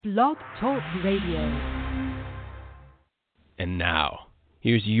Blog Talk Radio. And now,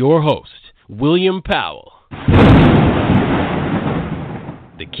 here's your host, William Powell,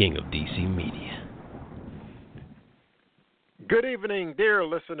 the king of DC Media. Good evening, dear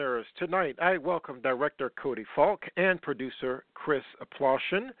listeners. Tonight, I welcome director Cody Faulk and producer Chris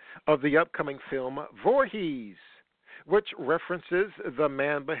Plaushin of the upcoming film Voorhees, which references the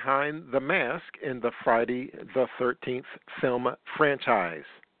man behind the mask in the Friday the 13th film franchise.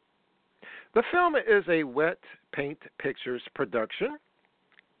 The film is a Wet Paint Pictures production,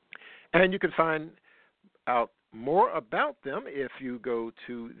 and you can find out more about them if you go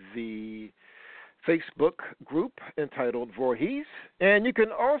to the Facebook group entitled Voorhees, and you can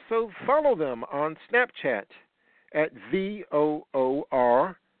also follow them on Snapchat at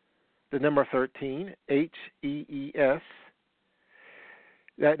VOOR, the number 13, HEES.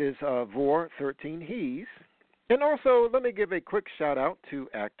 That is Vor 13 Hees. And also, let me give a quick shout out to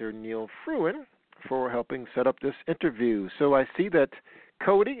actor Neil Fruin for helping set up this interview. So I see that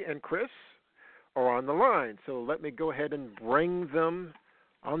Cody and Chris are on the line. So let me go ahead and bring them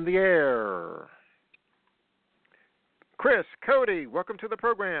on the air. Chris, Cody, welcome to the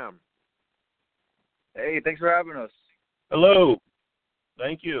program. Hey, thanks for having us. Hello.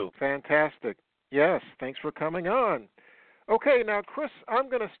 Thank you. Fantastic. Yes, thanks for coming on. Okay, now, Chris, I'm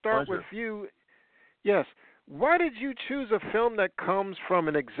going to start Pleasure. with you. Yes. Why did you choose a film that comes from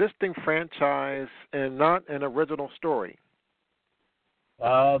an existing franchise and not an original story?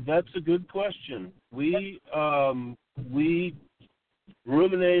 That's a good question. We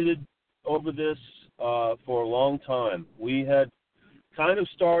ruminated over this for a long time. We had kind of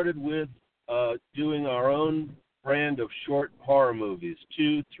started with doing our own brand of short horror movies,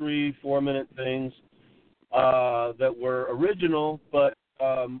 2, 3, 4-minute things that were original, but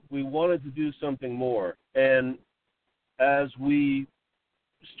we wanted to do something more. And as we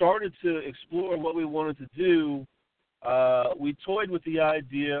started to explore what we wanted to do, we toyed with the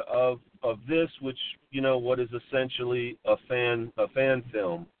idea of this, which, you know, what is essentially a fan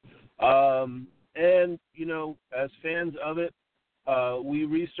film. And, you know, as fans of it, we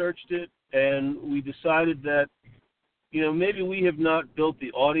researched it, and we decided that, you know, maybe we have not built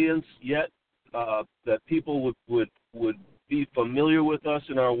the audience yet, that people would be familiar with us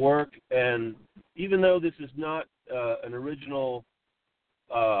in our work. And even though this is not an original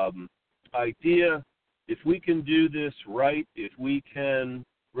idea, if we can do this right, if we can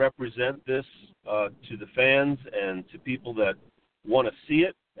represent this to the fans and to people that want to see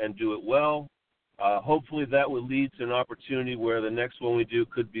it and do it well, hopefully that will lead to an opportunity where the next one we do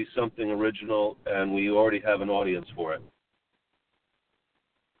could be something original and we already have an audience for it.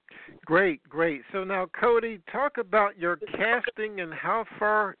 Great. So now, Cody, talk about your casting and how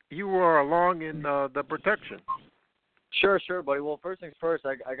far you are along in the production. Sure, buddy. Well, first things first,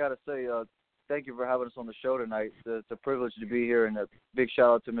 I got to say thank you for having us on the show tonight. It's a privilege to be here, and a big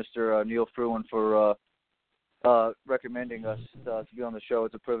shout-out to Mr. Neil Fruin for recommending us to be on the show.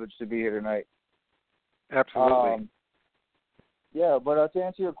 It's a privilege to be here tonight. Absolutely. Yeah, but to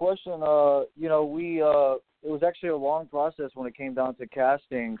answer your question, you know, it was actually a long process when it came down to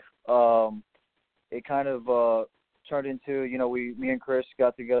casting. It kind of turned into, you know, me and Chris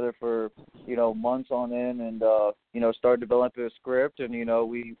got together for, you know, months on end and, you know, started developing a script. And, you know,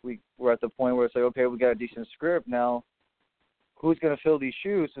 we were at the point where it's like, okay, we got a decent script. Now, who's going to fill these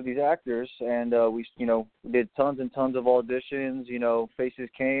shoes for these actors? And we, you know, did tons and tons of auditions. You know, faces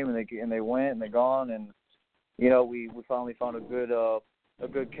came and they went and they're gone. And, you know, we finally found a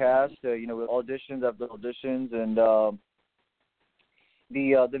good cast, you know, with auditions after auditions, and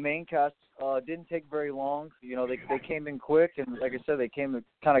the main cast didn't take very long. You know, they came in quick, and like I said, they came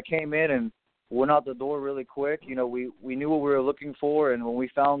in and went out the door really quick. You know, we knew what we were looking for, and when we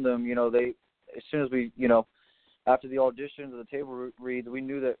found them, you know, as soon as we, you know, after the auditions or the table reads, we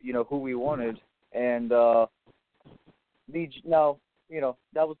knew that, you know, who we wanted, and now, you know,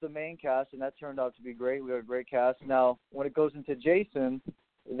 that was the main cast, and that turned out to be great. We had a great cast. Now, when it goes into Jason,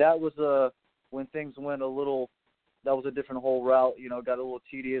 that was when things went that was a different whole route, you know, got a little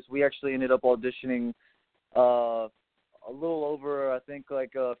tedious. We actually ended up auditioning a little over, I think,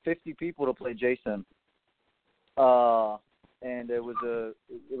 like 50 people to play Jason. And it was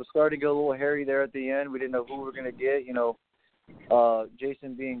starting to get a little hairy there at the end. We didn't know who we were going to get, you know.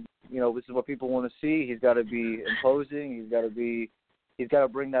 Jason being, you know, this is what people want to see. He's got to be imposing. He's got to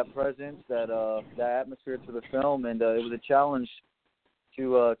bring that presence, that atmosphere to the film, and it was a challenge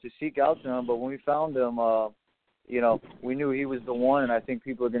to seek out him. But when we found him, you know, we knew he was the one, and I think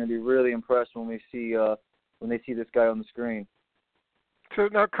people are going to be really impressed when they see this guy on the screen. So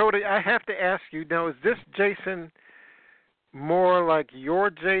now, Cody, I have to ask you now: is this Jason more like your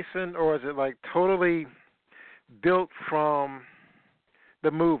Jason, or is it like totally built from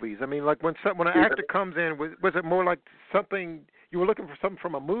the movies? I mean, like when an actor comes in, was it more like something you were looking for, something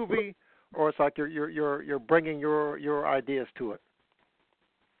from a movie, or it's like you're bringing your ideas to it?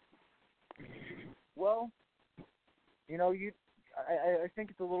 Well, I think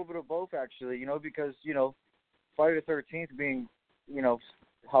it's a little bit of both, actually, because, Friday the 13th being,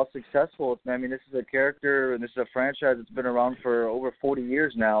 how successful it's been. I mean, this is a character and this is a franchise that's been around for over 40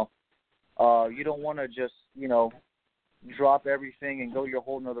 years now. You don't want to just, drop everything and go your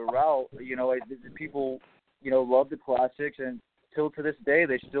whole nother route. People, love the classics, and till to this day,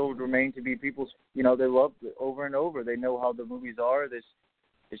 they still remain to be people's, they love it over and over. They know how the movies are.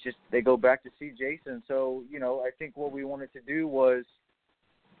 It's just they go back to see Jason. So, I think what we wanted to do was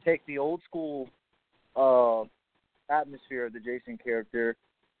take the old school atmosphere of the Jason character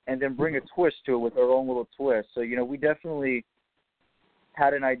and then bring a twist to it with our own little twist. So, we definitely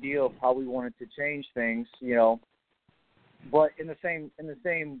had an idea of how we wanted to change things, but in the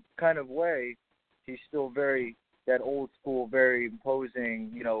same kind of way, he's still very that old school, very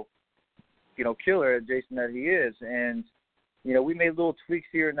imposing, killer Jason that he is. And we made little tweaks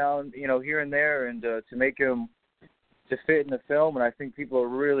here and now, here and there, and to make him to fit in the film. And I think people are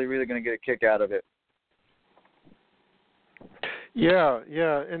really, really going to get a kick out of it. Yeah.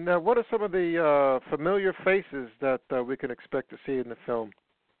 And what are some of the familiar faces that we can expect to see in the film?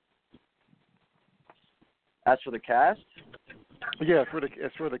 As for the cast? Yeah, as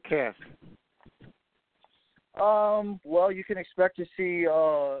for the cast. Well, you can expect to see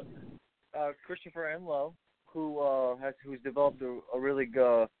Christopher Enlow, who's developed a really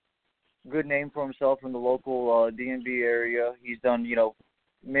good name for himself in the local D&B area. He's done,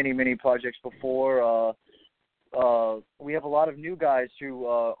 many projects before. We have a lot of new guys who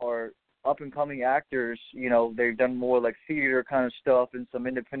are up-and-coming actors. They've done more like theater kind of stuff and some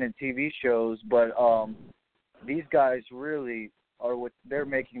independent TV shows, but these guys really are what they're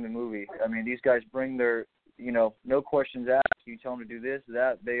making the movie. I mean, these guys bring their, no questions asked. You tell them to do this,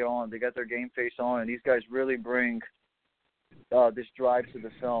 that, they got their game face on, and these guys really bring this drive to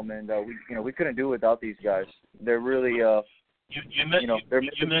the film, and we couldn't do it without these guys. They're really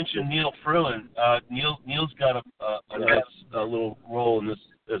You mentioned Neil Frillin. Neil's got a nice little role in this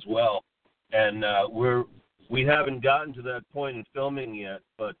as well, and we haven't gotten to that point in filming yet.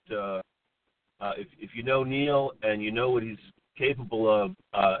 But if you know Neil and you know what he's capable of,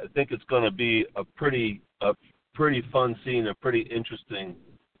 I think it's going to be a pretty fun scene, a pretty interesting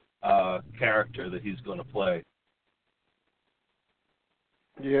character that he's going to play.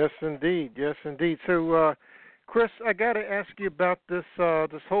 Yes, indeed. So, Chris, I got to ask you about this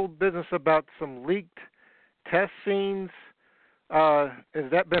whole business about some leaked test scenes. Has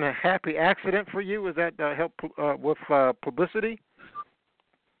that been a happy accident for you? Has that helped with publicity?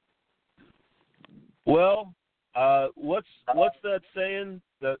 Well, what's that saying?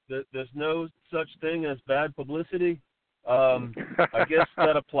 That there's no such thing as bad publicity. I guess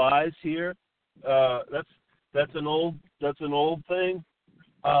that applies here. That's an old thing.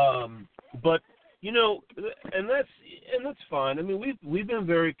 But and that's fine. I mean, we've been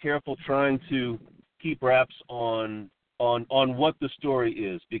very careful trying to keep wraps on what the story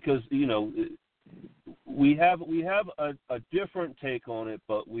is, because we have a different take on it,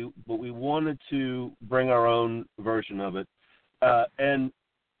 but we wanted to bring our own version of it, and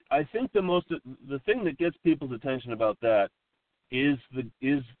I think the thing that gets people's attention about that is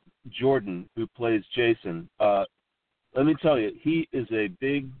Jordan, who plays Jason. Let me tell you, he is a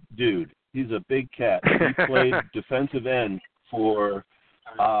big dude. He's a big cat. He played defensive end for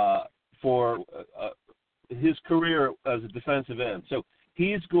his career as a defensive end. So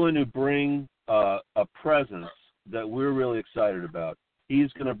he's going to bring a presence that we're really excited about.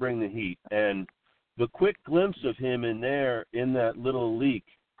 He's going to bring the heat. And the quick glimpse of him in that little leak,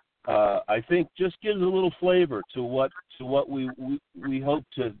 I think just gives a little flavor to what we hope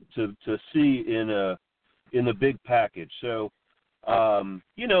to see in the big package. So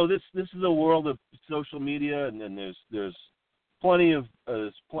this is a world of social media, and then there's plenty of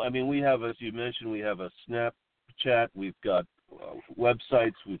we have, as you mentioned, we have a Snapchat, we've got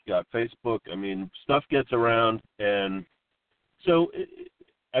websites, we've got Facebook. I mean, stuff gets around, and so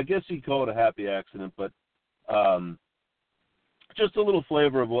I guess you'd call it a happy accident, but just a little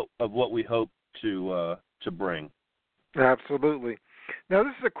flavor of what we hope to bring. Absolutely. Now,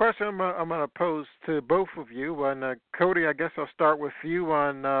 this is a question I'm going to pose to both of you. And Cody, I guess I'll start with you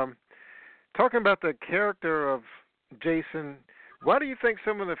on talking about the character of Jason. Why do you think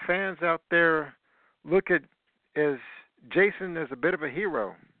some of the fans out there look at as Jason as a bit of a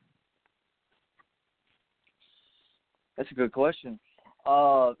hero? That's a good question.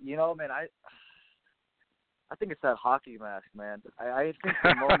 Man, I think it's that hockey mask, man. I think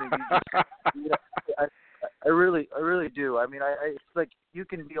the moment you just, I really do. I mean, it's like you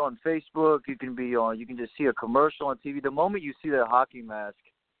can be on Facebook, you can just see a commercial on TV. The moment you see that hockey mask,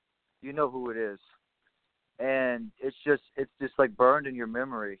 you know who it is, and it's just like burned in your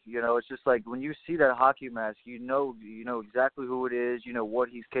memory. It's just like when you see that hockey mask, you know exactly who it is. You know what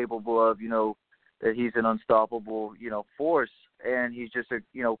he's capable of. You know that he's an unstoppable, force, and he's just a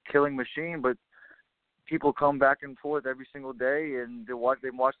killing machine. But people come back and forth every single day, and they watch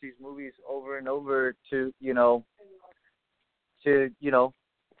these movies over and over to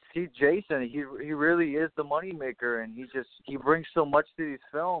see Jason. He really is the moneymaker, and he brings so much to these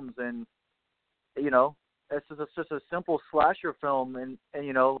films, and it's just a simple slasher film, and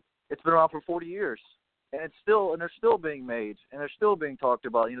it's been around for 40 years, and they're still being made, and they're still being talked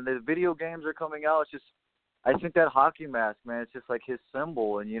about. The video games are coming out. It's just, I think that hockey mask, man, it's just like his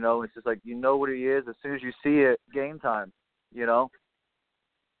symbol, and it's just like what he is as soon as you see it. Game time, Yeah.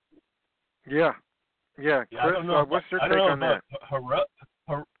 Chris, what's your take on that?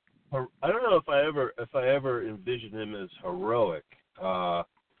 I don't know if I ever envisioned him as heroic,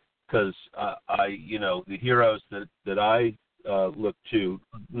 because the heroes that I look to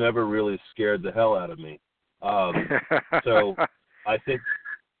never really scared the hell out of me. So I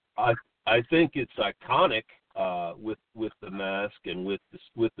think it's iconic with the mask and with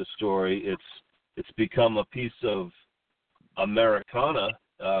the story. It's become a piece of Americana.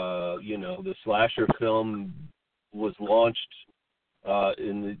 The slasher film was launched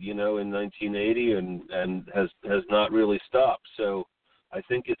in 1980 and has not really stopped. So I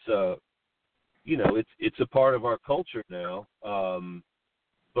think it's a part of our culture now.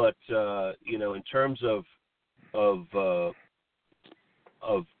 But in terms of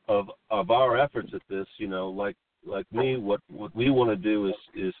our efforts at this, like me, what we want to do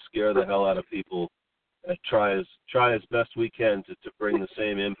is scare the hell out of people and try as best we can to bring the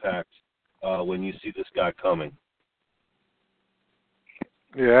same impact when you see this guy coming.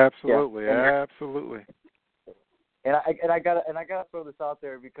 Yeah, absolutely, absolutely. And I gotta throw this out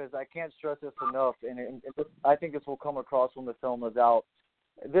there because I can't stress this enough, and I think this will come across when the film is out.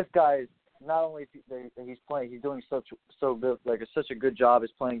 This guy is not only he's doing such a good job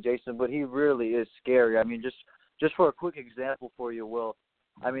as playing Jason, but he really is scary. I mean, just for a quick example for you, Will.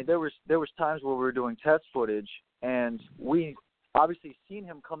 I mean, there was times where we were doing test footage, and we obviously seen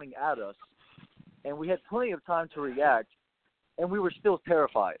him coming at us, and we had plenty of time to react, and we were still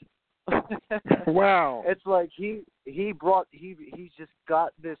terrified. Wow! It's like he just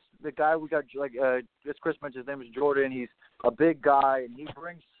got this. The guy we got, as Chris mentioned, his name is Jordan. He's a big guy, and he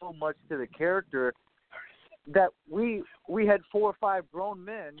brings so much to the character that we had 4 or 5 grown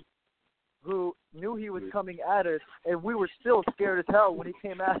men who knew he was coming at us, and we were still scared as hell when he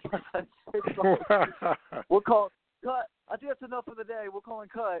came at us. We'll call cut. I think that's enough for the day. We're calling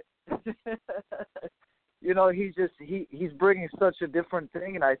cut. He's bringing such a different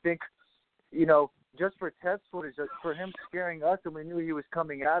thing, and I think, just for test footage, for him scaring us, and we knew he was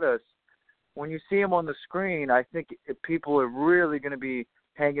coming at us. When you see him on the screen, I think people are really going to be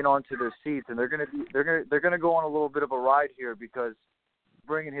hanging on to their seats, and they're going to go on a little bit of a ride here because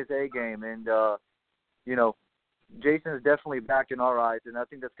bringing his A game, and Jason is definitely back in our eyes, and I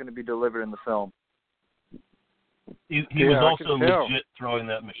think that's going to be delivered in the film. He was also legit throwing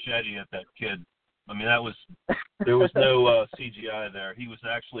that machete at that kid. I mean, there was no CGI there. He was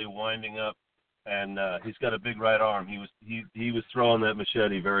actually winding up, and he's got a big right arm. He was throwing that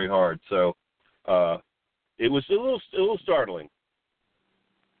machete very hard. So it was a little startling.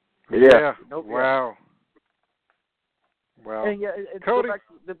 Yeah. Wow. Wow. And Cody,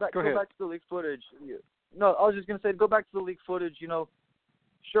 go back to the leaked footage. No, I was just going to say, go back to the leaked footage.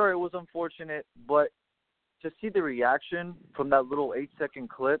 Sure, it was unfortunate, but to see the reaction from that little 8-second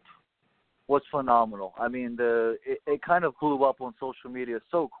clip was phenomenal. I mean, it kind of blew up on social media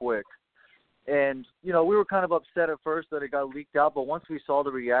so quick. And, we were kind of upset at first that it got leaked out, but once we saw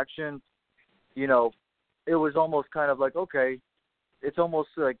the reaction, it was almost kind of like, okay, it's almost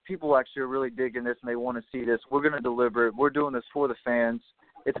like people actually are really digging this and they want to see this. We're going to deliver it. We're doing this for the fans.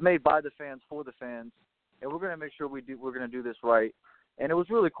 It's made by the fans for the fans, and we're going to make sure we're going to do this right. And it was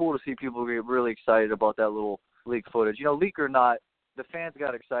really cool to see people get really excited about that little leak footage. Leak or not, the fans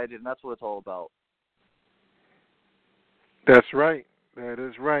got excited, and that's what it's all about. That's right. That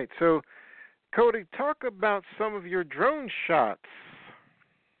is right. So, Cody, talk about some of your drone shots.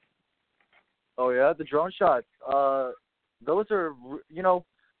 Oh, yeah, the drone shots. Those are,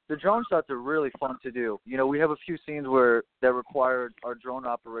 the drone shots are really fun to do. We have a few scenes that required our drone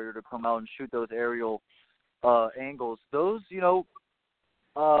operator to come out and shoot those aerial angles. Those,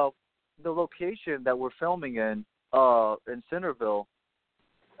 the location that we're filming in Centerville,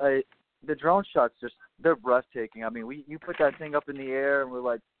 the drone shots they're breathtaking. I mean, you put that thing up in the air and we're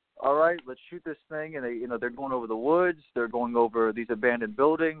like, all right, let's shoot this thing. And they're going over the woods, they're going over these abandoned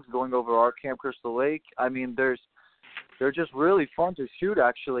buildings, going over our Camp Crystal Lake. I mean, they're just really fun to shoot.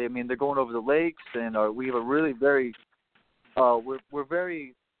 Actually, I mean, they're going over the lakes, and we have a really very we're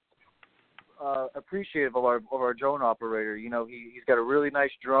very appreciative of our drone operator. He's got a really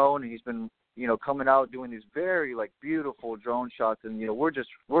nice drone, and he's been coming out doing these very beautiful drone shots, and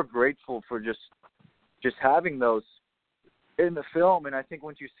we're grateful for just having those in the film. And I think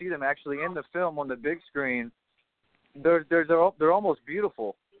once you see them actually in the film on the big screen, they're almost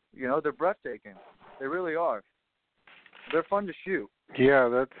beautiful. They're breathtaking. They really are. They're fun to shoot.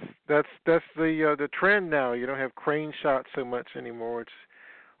 Yeah, that's the trend now. You don't have crane shots so much anymore. It's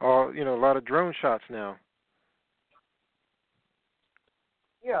all a lot of drone shots now.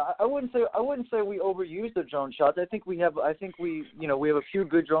 Yeah, I wouldn't say we overuse the drone shots. I think we have a few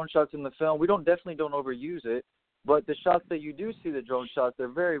good drone shots in the film. We definitely don't overuse it, but the shots that you do see, the drone shots, they're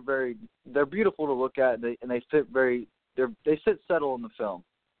very, very, they're beautiful to look at, and they sit settle in the film,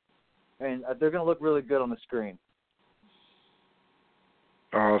 and they're going to look really good on the screen.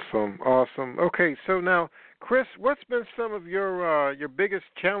 Awesome. Okay, so now, Chris, what's been some of your biggest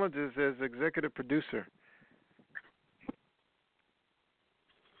challenges as executive producer?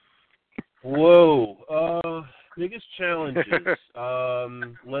 Whoa, biggest challenges.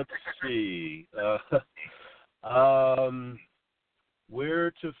 Let's see.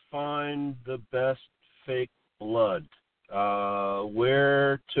 Where to find the best fake blood?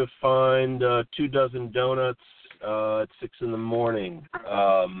 Where to find 24 donuts at 6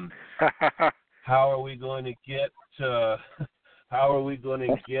 a.m? How are we going to get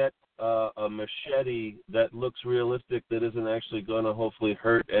a machete that looks realistic, that isn't actually going to hopefully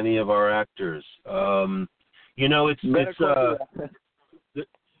hurt any of our actors?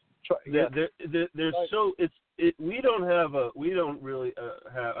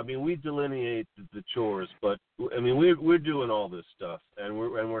 We delineate the chores, but I mean we're doing all this stuff, and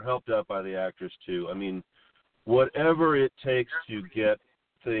we're helped out by the actors too. I mean, whatever it takes to get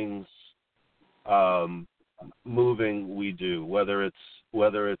things moving, we do. Whether it's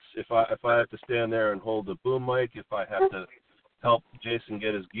if I have to stand there and hold the boom mic, if I have to help Jason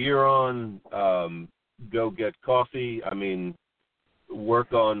get his gear on, go get coffee. I mean,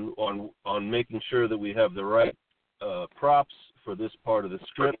 work on making sure that we have the right props for this part of the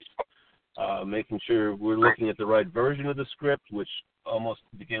script, making sure we're looking at the right version of the script, which almost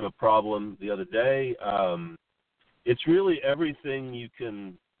became a problem the other day. It's really everything you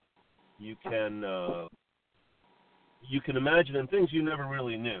can imagine, and things you never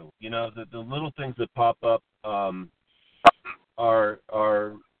really knew. The little things that pop up are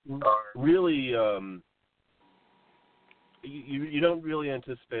really you don't really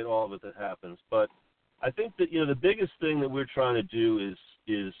anticipate all of it that happens. But I think that the biggest thing that we're trying to do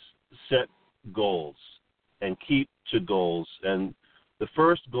is set goals and keep to goals. And the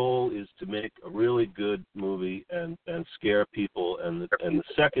first goal is to make a really good movie and scare people, and the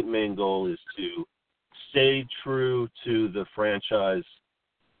second main goal is to stay true to the franchise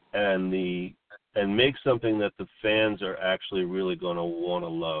and make something that the fans are actually really going to want to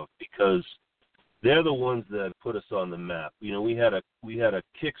love, because they're the ones that put us on the map. We had a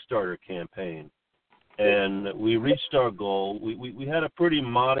Kickstarter campaign, and we reached our goal. We had a pretty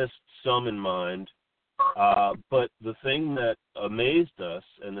modest sum in mind, but the thing that amazed us,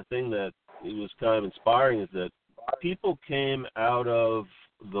 and the thing that it was kind of inspiring, is that people came out of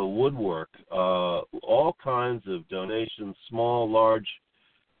the woodwork, all kinds of donations, small, large,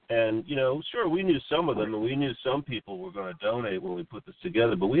 and sure, we knew some of them, and we knew some people were going to donate when we put this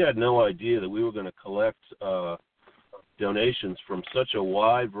together, but we had no idea that we were going to collect donations from such a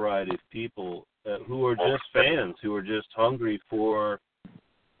wide variety of people who are just fans, who are just hungry for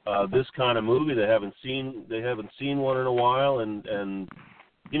this kind of movie. They haven't seen one in a while, and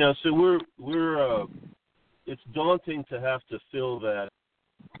so we're it's daunting to have to fill that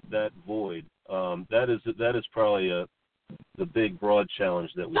void. That is probably the big broad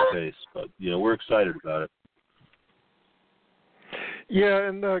challenge that we face, but we're excited about it. Yeah,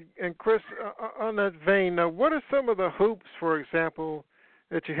 and Chris, on that vein, what are some of the hoops, for example,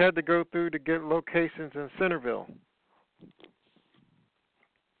 that you had to go through to get locations in Centerville?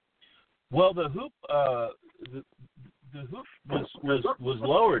 Well, the hoop was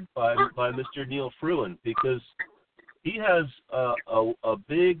lowered by Mr. Neil Fruin, because he has a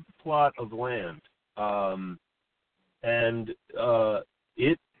big plot of land, and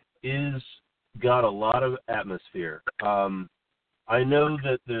it is got a lot of atmosphere. I know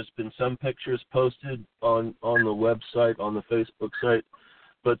that there's been some pictures posted on the website, on the Facebook site,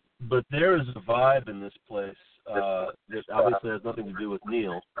 but there is a vibe in this place that obviously has nothing to do with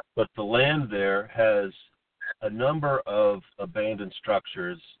Neil, but the land there has a number of abandoned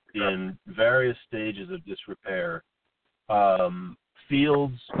structures in various stages of disrepair.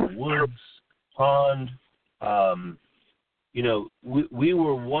 Fields, woods, pond. We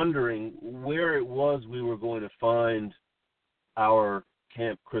were wondering where it was we were going to find our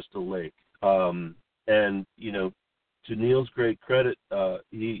Camp Crystal Lake. And to Neil's great credit,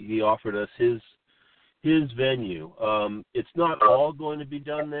 he offered us his venue. It's not all going to be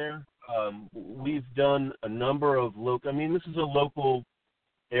done there. We've done a number of this is a local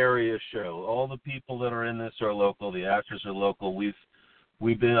area show. All the people that are in this are local. The actors are local.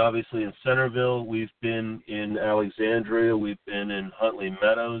 We've been obviously in Centerville. We've been in Alexandria. We've been in Huntley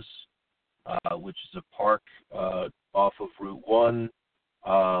Meadows, which is a park off of Route 1.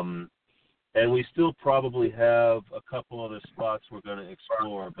 And we still probably have a couple other spots we're going to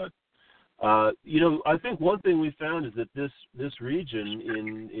explore. But, I think one thing we found is that this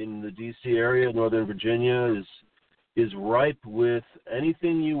region in the D.C. area, Northern Virginia, is ripe with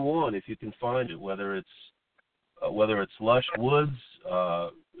anything you want if you can find it, whether it's lush woods,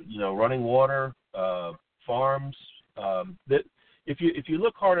 running water, farms. That if you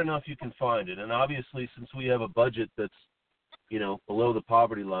look hard enough, you can find it. And obviously, since we have a budget that's below the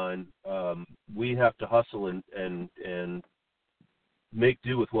poverty line, we have to hustle and make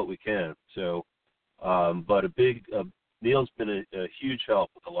do with what we can. So, but Neil's been a huge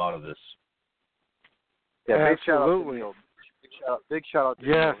help with a lot of this. Yeah, big shout out to Absolutely. Neil. Big shout out to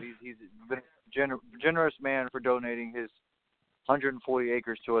Yes. Neil. He's been a generous man for donating his 140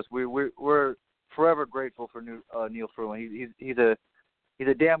 acres to us. We're forever grateful for Neil Fruin. He's a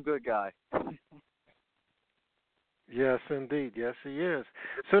damn good guy. Yes, indeed. Yes, he is.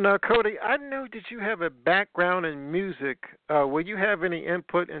 So now, Cody, I know that you have a background in music. Will you have any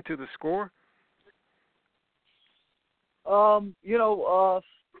input into the score?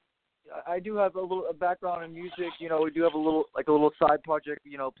 I do have a background in music. We do have a little side project.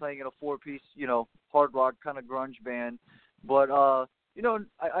 Playing in a 4-piece, hard rock kind of grunge band. But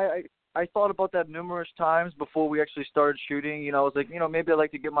I thought about that numerous times before we actually started shooting. I was like, maybe I'd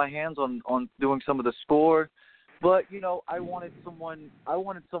like to get my hands on doing some of the score. But I wanted someone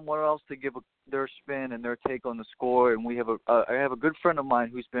else to give their spin and their take on the score. And I have a good friend of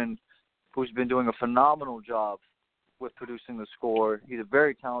mine who's been doing a phenomenal job with producing the score. He's a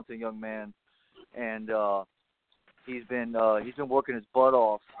very talented young man, and he's been working his butt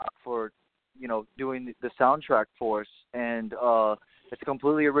off for doing the soundtrack for us. And it's a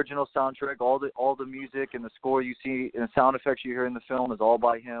completely original soundtrack. All the music and the score you see and the sound effects you hear in the film is all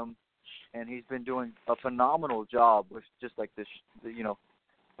by him. And he's been doing a phenomenal job with just like this.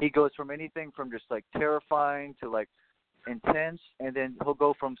 He goes from anything from just like terrifying to like intense, and then he'll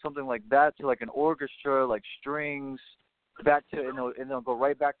go from something like that to like an orchestra, like strings, back to and they'll go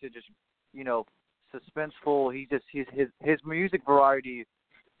right back to just suspenseful. His music variety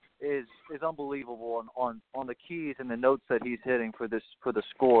is unbelievable on the keys and the notes that he's hitting for the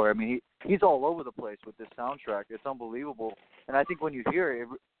score. I mean, he's all over the place with this soundtrack. It's unbelievable, and I think when you hear it,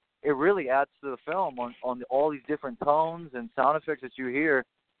 it really adds to the film on all these different tones and sound effects that you hear.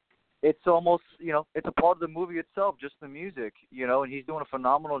 It's almost, it's a part of the movie itself, just the music, and he's doing a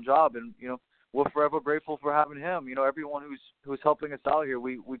phenomenal job, and, we're forever grateful for having him. Everyone who's helping us out here,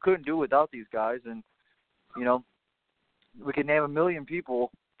 we couldn't do without these guys, and, we can name a million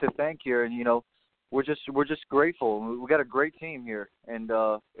people to thank here, and, we're just grateful. We got a great team here, and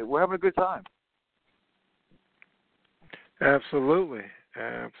we're having a good time. Absolutely.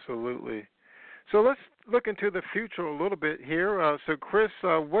 Absolutely. So let's look into the future a little bit here. So, Chris,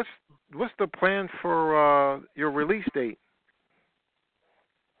 what's the plan for your release date?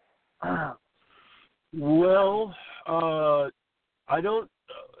 Well, I don't.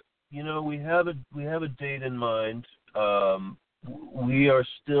 We have a date in mind. We are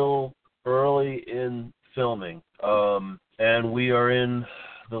still early in filming, and we are in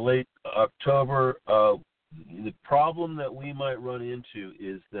the late October. The problem that we might run into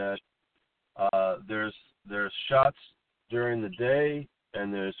is that there's shots during the day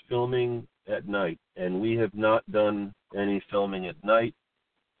and there's filming at night, and we have not done any filming at night,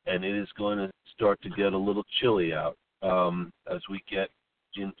 and it is going to start to get a little chilly out as we get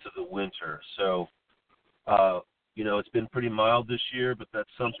into the winter. So, it's been pretty mild this year, but that's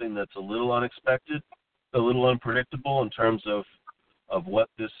something that's a little unexpected, a little unpredictable in terms of what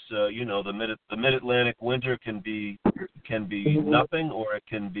this, the mid-Atlantic winter can be nothing, or it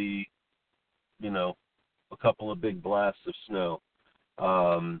can be a couple of big blasts of snow.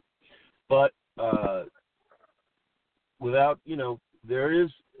 But without, there is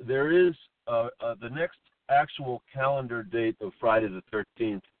the next actual calendar date of Friday the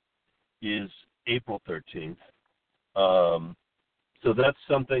 13th is April 13th. So that's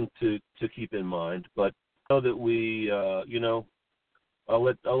something to keep in mind. But I know that we, I'll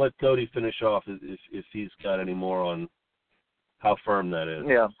let Cody finish off if he's got any more on how firm that is.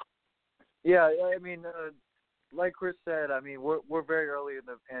 Yeah. I mean, like Chris said, I mean we're very early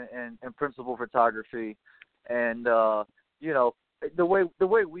in principal photography, and the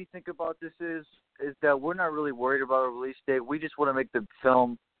way we think about this is that we're not really worried about a release date. We just want to make the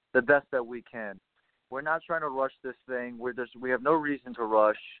film the best that we can. We're not trying to rush this thing. We have no reason to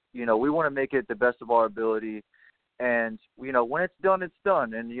rush. We want to make it the best of our ability. And when it's done, it's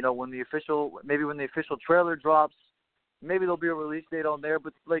done. And when the official trailer drops, maybe there'll be a release date on there.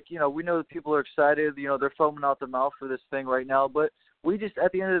 But we know that people are excited. They're foaming out the mouth for this thing right now. But we just,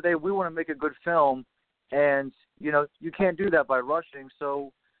 at the end of the day, we want to make a good film. And you can't do that by rushing.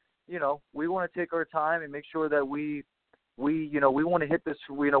 So we want to take our time and make sure that we want to hit this.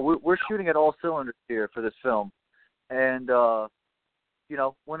 We're shooting at all cylinders here for this film. And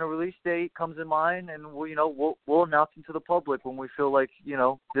when a release date comes in mind, and we'll announce it to the public when we feel like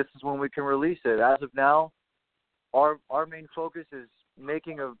this is when we can release it. As of now, our main focus is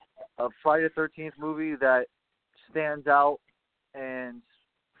making a Friday the 13th movie that stands out and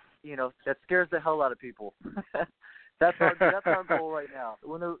that scares the hell out of people. That's our goal right now.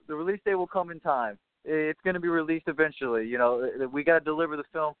 When the release date will come in time. It's going to be released eventually. We got to deliver the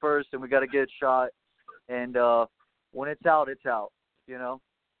film first, and we got to get it shot. And when it's out, it's out.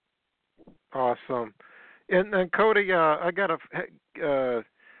 Awesome. And Cody, I got to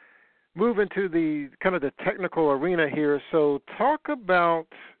move into the kind of the technical arena here. So talk about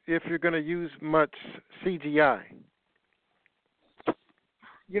if you're going to use much CGI.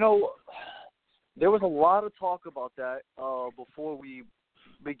 There was a lot of talk about that before we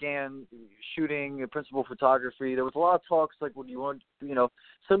began shooting principal photography. There was a lot of talks like, when you want,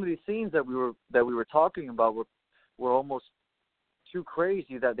 some of these scenes that we were talking about were almost too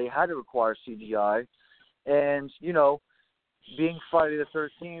crazy that they had to require CGI. And being Friday the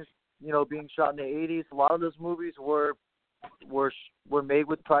 13th, being shot in the 80s, a lot of those movies were made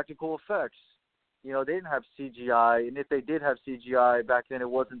with practical effects. They didn't have CGI, and if they did have CGI back then, it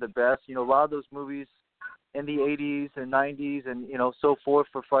wasn't the best. A lot of those movies in the 80s and 90s and, so forth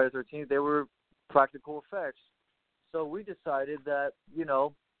for Friday the 13th, they were practical effects. So we decided that,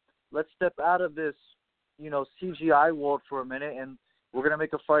 let's step out of this, CGI world for a minute, and we're going to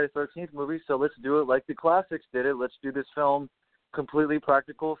make a Friday the 13th movie, so let's do it like the classics did it. Let's do this film completely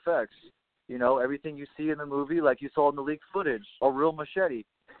practical effects. Everything you see in the movie, like you saw in the leaked footage, a real machete.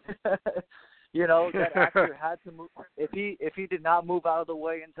 That actor had to move. If he did not move out of the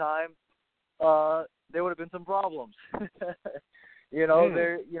way in time, there would have been some problems.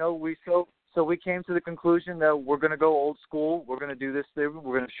 So we came to the conclusion that we're going to go old school. We're going to do this thing.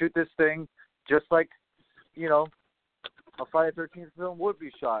 We're going to shoot this thing just like, a Friday the 13th film would be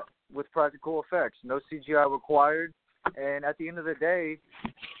shot with practical effects. No CGI required. And at the end of the day,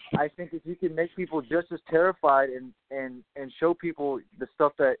 I think if you can make people just as terrified and show people the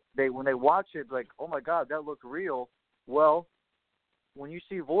stuff that when they watch it, like, oh my God, that looked real. Well, when you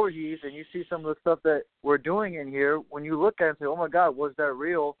see Voorhees and you see some of the stuff that we're doing in here, when you look at it and say, oh my God, was that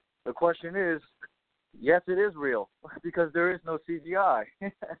real? The question is, yes, it is real because there is no CGI.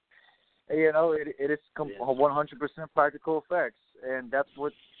 It is 100% practical effects, and that's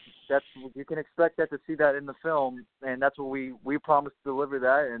what you can expect to see that in the film, and that's what we promise to deliver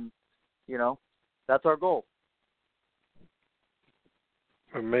that, and that's our goal.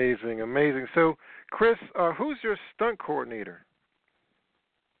 Amazing. So, Chris, who's your stunt coordinator?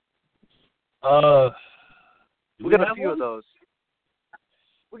 We got a few of those.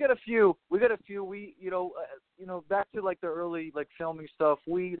 We got a few. We back to like the early filming stuff.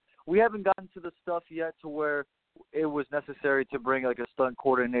 We haven't gotten to the stuff yet to where it was necessary to bring like a stunt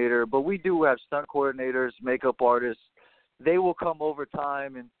coordinator, but we do have stunt coordinators, makeup artists. They will come over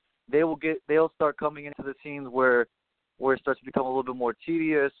time, and they'll start coming into the scenes where it starts to become a little bit more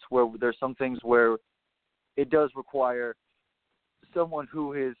tedious, where there's some things where it does require someone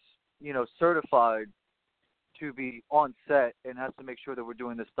who is, certified to be on set and has to make sure that we're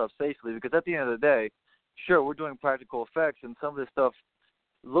doing this stuff safely. Because at the end of the day, sure, we're doing practical effects, and some of this stuff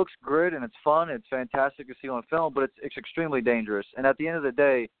looks good and it's fun and it's fantastic to see on film, but it's extremely dangerous. And at the end of the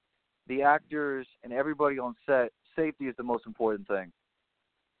day, the actors and everybody on set, safety is the most important thing.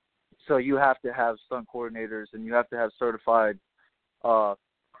 So you have to have stunt coordinators, and you have to have certified,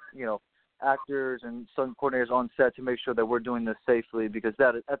 actors and stunt coordinators on set to make sure that we're doing this safely, because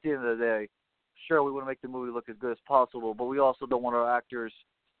that at the end of the day, sure, we want to make the movie look as good as possible, but we also don't want our actors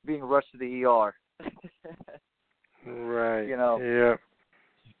being rushed to the ER. Right. You know. Yeah.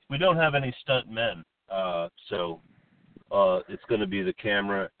 We don't have any stunt men, so it's going to be the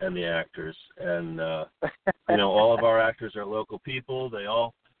camera and the actors, and all of our actors are local people. They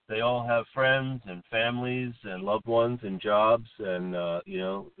all have friends and families and loved ones and jobs, and they're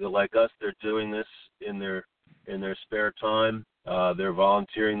like us. They're doing this in their spare time. They're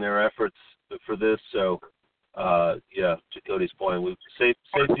volunteering their efforts for this. So, to Cody's point,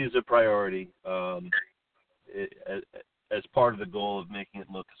 safety is a priority as part of the goal of making it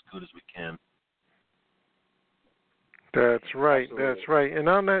look as good as we can. That's right. Absolutely. That's right. And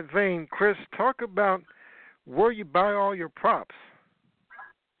on that vein, Chris, talk about where you buy all your props.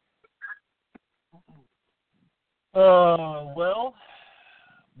 Well,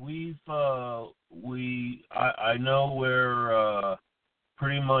 I know where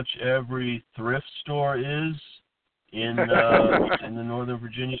pretty much every thrift store is in the Northern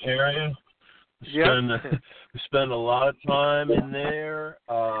Virginia area. We spend a lot of time in there.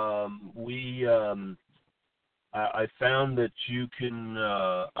 I found that you can.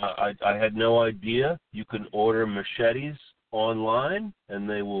 I had no idea you can order machetes online, and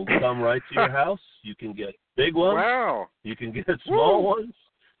they will come right to your house. You can get big ones. Wow. You can get small ones.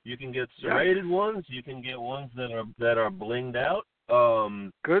 You can get serrated ones. You can get ones that are blinged out.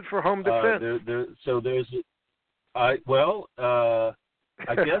 Good for home defense. I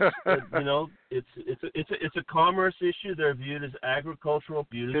guess it's a commerce issue. They're viewed as agricultural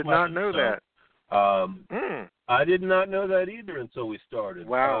beauty. Did not know that. I did not know that either until we started.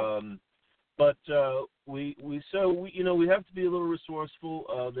 Wow. But we have to be a little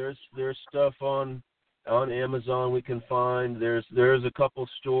resourceful. There's stuff on Amazon we can find. There's a couple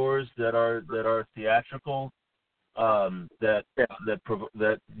stores that are theatrical that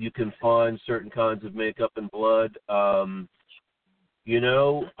you can find certain kinds of makeup and blood.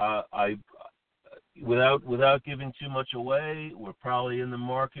 Without giving too much away, we're probably in the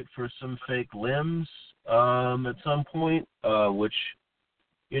market for some fake limbs at some point, which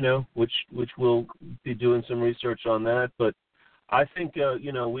we'll be doing some research on that. But I think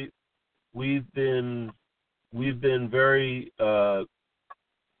we've been very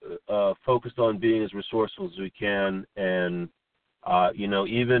focused on being as resourceful as we can, and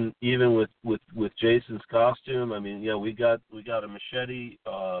even with Jason's costume, I mean, we got a machete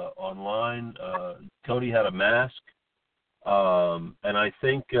online. Cody had a mask, and I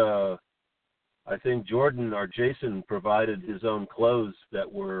think Jordan or Jason provided his own clothes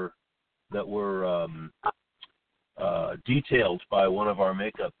that were detailed by one of our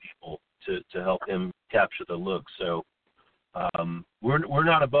makeup people to help him capture the look. So we're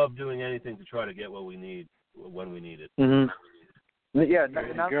not above doing anything to try to get what we need when we need it. Mm-hmm. Yeah,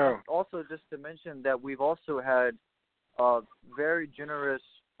 go. Also just to mention that we've also had very generous,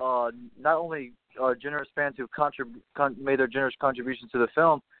 not only generous fans who've made their generous contributions to the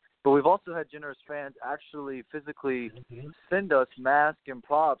film, but we've also had generous fans actually physically send us masks and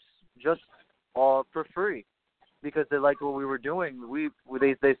props just for free because they liked what we were doing.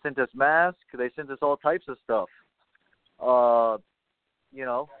 They sent us masks, they sent us all types of stuff. So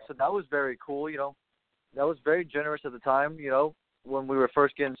that was very cool. That was very generous at the time. When we were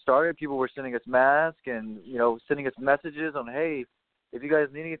first getting started, people were sending us masks and, sending us messages on, hey, if you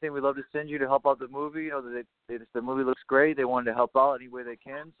guys need anything, we'd love to send you to help out the movie. The movie looks great. They wanted to help out any way they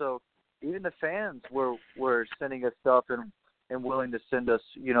can. So even the fans were sending us stuff and willing to send us,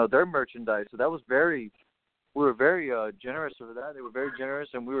 their merchandise. So that was we were very generous over that. They were very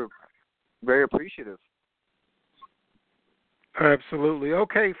generous, and we were very appreciative. Absolutely.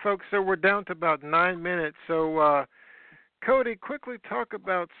 Okay, folks, so we're down to about 9 minutes. So, Cody, quickly talk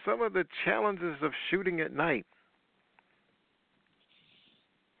about some of the challenges of shooting at night.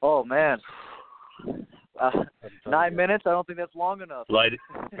 Oh, man. 9 minutes? I don't think that's long enough. Lighting.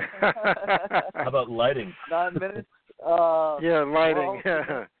 How about lighting? 9 minutes?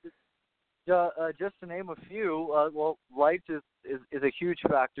 Lighting. Just to name a few, light is a huge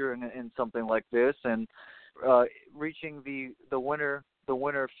factor in something like this, and reaching the winter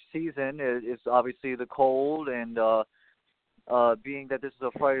season is obviously the cold, and being that this is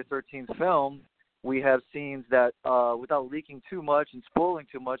a Friday the 13th film, we have scenes that, without leaking too much and spoiling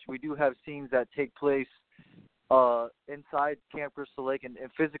too much, we do have scenes that take place inside Camp Crystal Lake and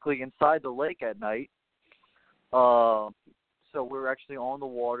physically inside the lake at night. So we're actually on the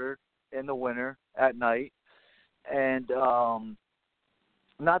water in the winter at night. And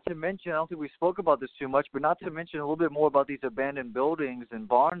not to mention, I don't think we spoke about this too much, but not to mention a little bit more about these abandoned buildings and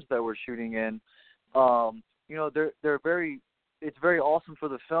barns that we're shooting in. You know, they're very, it's very awesome for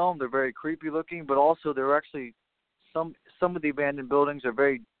the film. They're very creepy looking, but also they're actually some of the abandoned buildings are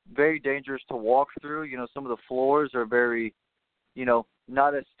very, very dangerous to walk through. You know, some of the floors are very, you know,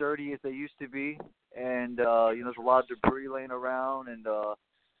 not as sturdy as they used to be, and you know, there's a lot of debris laying around, and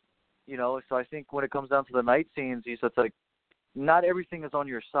you know, so I think when it comes down to the night scenes, it's like not everything is on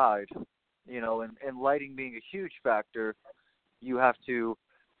your side, you know, and lighting being a huge factor, you have to,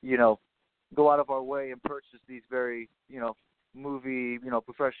 you know, go out of our way and purchase these very, you know, movie, you know,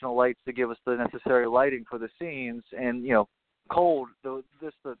 professional lights to give us the necessary lighting for the scenes. And, you know, cold, the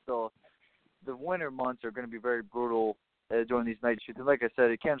winter months are going to be very brutal during these night shoots. And like I said,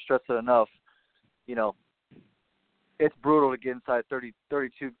 I can't stress it enough, you know, it's brutal to get inside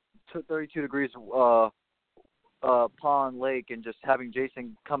 32 degrees pond, lake, and just having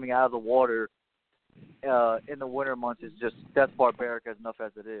Jason coming out of the water in the winter months is just, that's barbaric as enough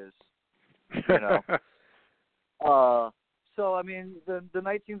as it is, you know. So I mean, the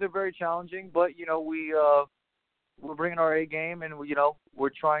night scenes are very challenging, but you know, we're bringing our A game, and you know, we're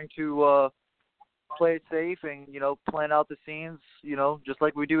trying to play it safe and, you know, plan out the scenes, you know, just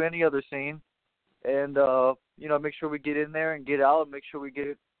like we do any other scene, and you know, make sure we get in there and get out, and make sure we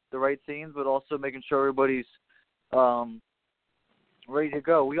get the right scenes, but also making sure everybody's ready to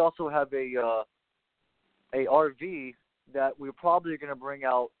go. We also have a RV that we're probably going to bring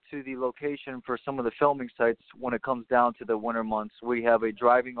out to the location for some of the filming sites when it comes down to the winter months. We have a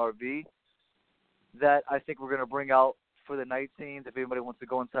driving RV that I think we're going to bring out for the night scenes. If anybody wants to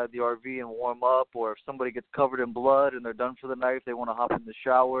go inside the RV and warm up, or if somebody gets covered in blood and they're done for the night, if they want to hop in the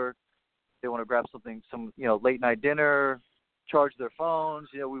shower, they want to grab something, some, you know, late night dinner, charge their phones.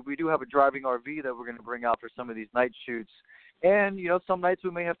 You know, we do have a driving RV that we're going to bring out for some of these night shoots. And, you know, some nights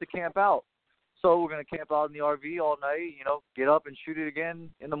we may have to camp out. So we're going to camp out in the RV all night, you know, get up and shoot it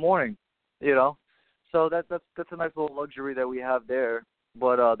again in the morning, you know. So that's a nice little luxury that we have there.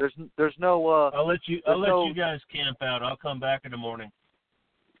 But there's no I'll let you guys camp out. I'll come back in the morning.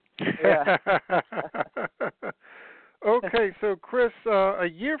 Yeah. Okay, so Chris, a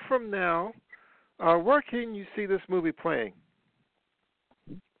year from now, where can you see this movie playing?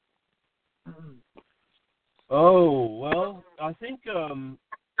 Oh, well, I think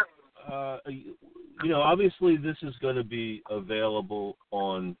you know, obviously this is going to be available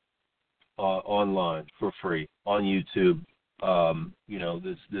on online for free on YouTube. You know,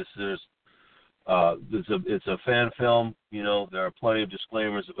 it's a fan film. You know, there are plenty of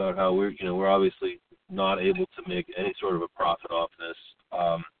disclaimers about how we're obviously not able to make any sort of a profit off this.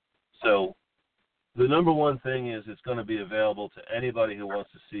 So the number one thing is it's going to be available to anybody who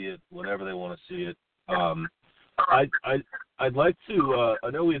wants to see it whenever they want to see it. I'd like to. I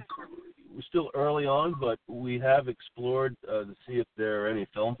know we're still early on, but we have explored to see if there are any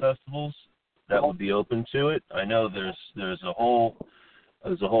film festivals that would be open to it. I know there's a whole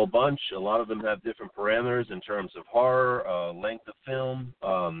bunch. A lot of them have different parameters in terms of horror, length of film.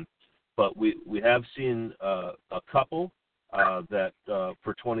 But we have seen a couple that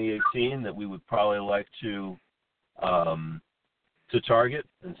for 2018 that we would probably like to target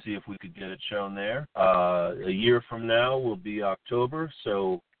and see if we could get it shown there. A year from now will be October,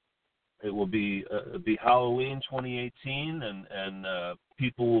 so it will be Halloween 2018, and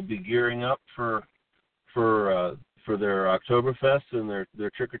people will be gearing up for their Oktoberfest and their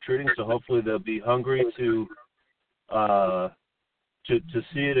trick or treating. So hopefully they'll be hungry to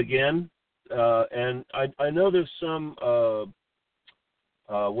see it again. And I know there's some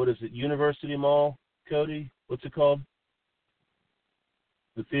what is it? University Mall, Cody? What's it called?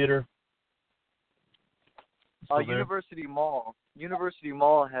 The theater. University Mall. University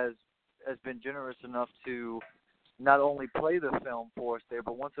Mall has been generous enough to not only play the film for us there,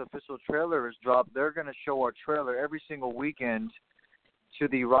 but once the official trailer is dropped, they're going to show our trailer every single weekend to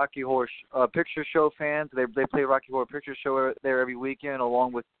the Rocky Horror Picture Show fans. They play Rocky Horror Picture Show there every weekend,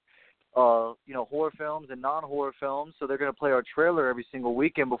 along with you know, horror films and non-horror films. So they're going to play our trailer every single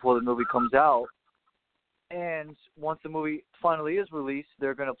weekend before the movie comes out. And once the movie finally is released,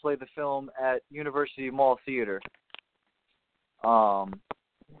 they're going to play the film at University Mall Theater for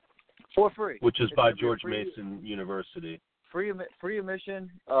free. Which is by George Mason University. Free admission.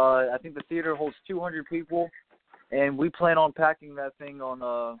 I think the theater holds 200 people, and we plan on packing that thing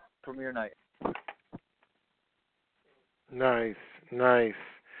on premiere night. Nice.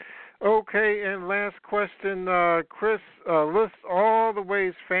 Okay, and last question, Chris, list all the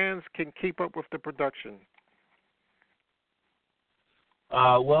ways fans can keep up with the production.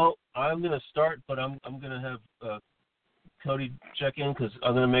 Well, I'm going to start, but I'm going to have Cody check in because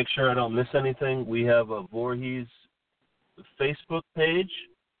I'm going to make sure I don't miss anything. We have a Voorhees Facebook page,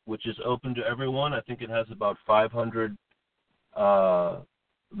 which is open to everyone. I think it has about 500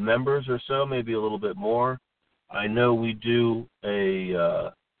 members or so, maybe a little bit more. I know we do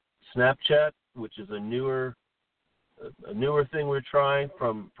a Snapchat, which is a newer thing we're trying.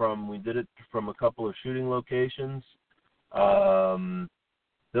 We did it from a couple of shooting locations.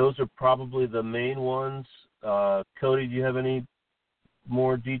 Those are probably the main ones. Cody, do you have any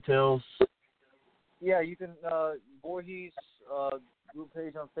more details? Yeah, you can Voorhees group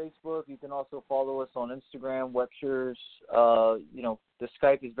page on Facebook. You can also follow us on Instagram, Webshires. The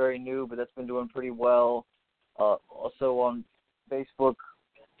Skype is very new, but that's been doing pretty well. Also on Facebook,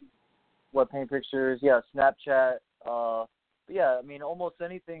 Web Paint Pictures. Yeah, Snapchat. Almost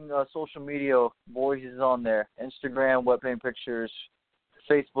anything social media, Voorhees is on there. Instagram, Web Paint Pictures,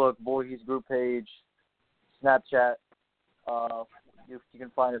 Facebook, Voorhees group page, Snapchat. You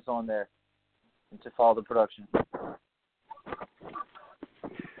can find us on there and to follow the production.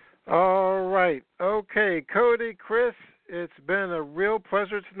 All right. Okay, Cody, Chris, it's been a real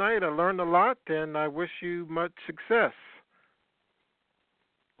pleasure tonight. I learned a lot, and I wish you much success.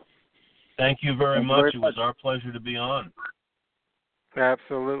 Thank you very much. It was our pleasure to be on.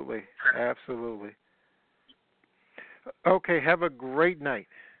 Absolutely. Okay, have a great night.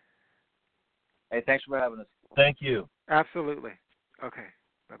 Hey, thanks for having us. Thank you. Absolutely. Okay,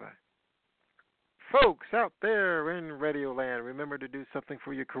 bye-bye. Folks out there in Radio Land, remember to do something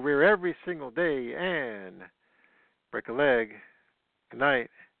for your career every single day and break a leg. Good night.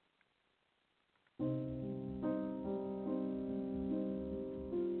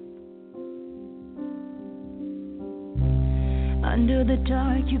 Under the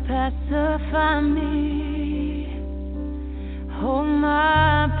dark you pacify me. Hold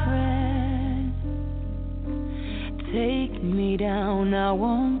my breath. Take me down, I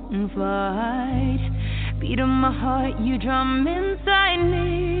won't fight. Beat of my heart, you drum inside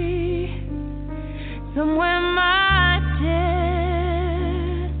me. Somewhere my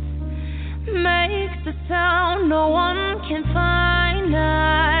death makes a sound no one can find.